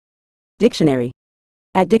Dictionary.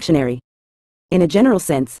 At dictionary. In a general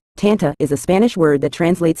sense, tanta is a Spanish word that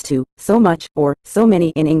translates to so much or so many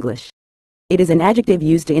in English. It is an adjective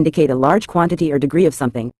used to indicate a large quantity or degree of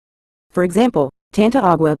something. For example, tanta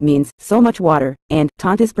agua means so much water, and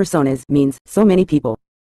tantas personas means so many people.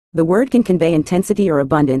 The word can convey intensity or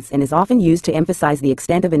abundance and is often used to emphasize the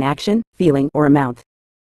extent of an action, feeling, or amount.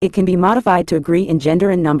 It can be modified to agree in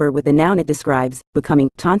gender and number with the noun it describes,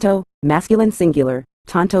 becoming tanto, masculine singular,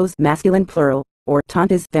 tantos, masculine plural, or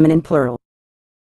tantas, feminine plural.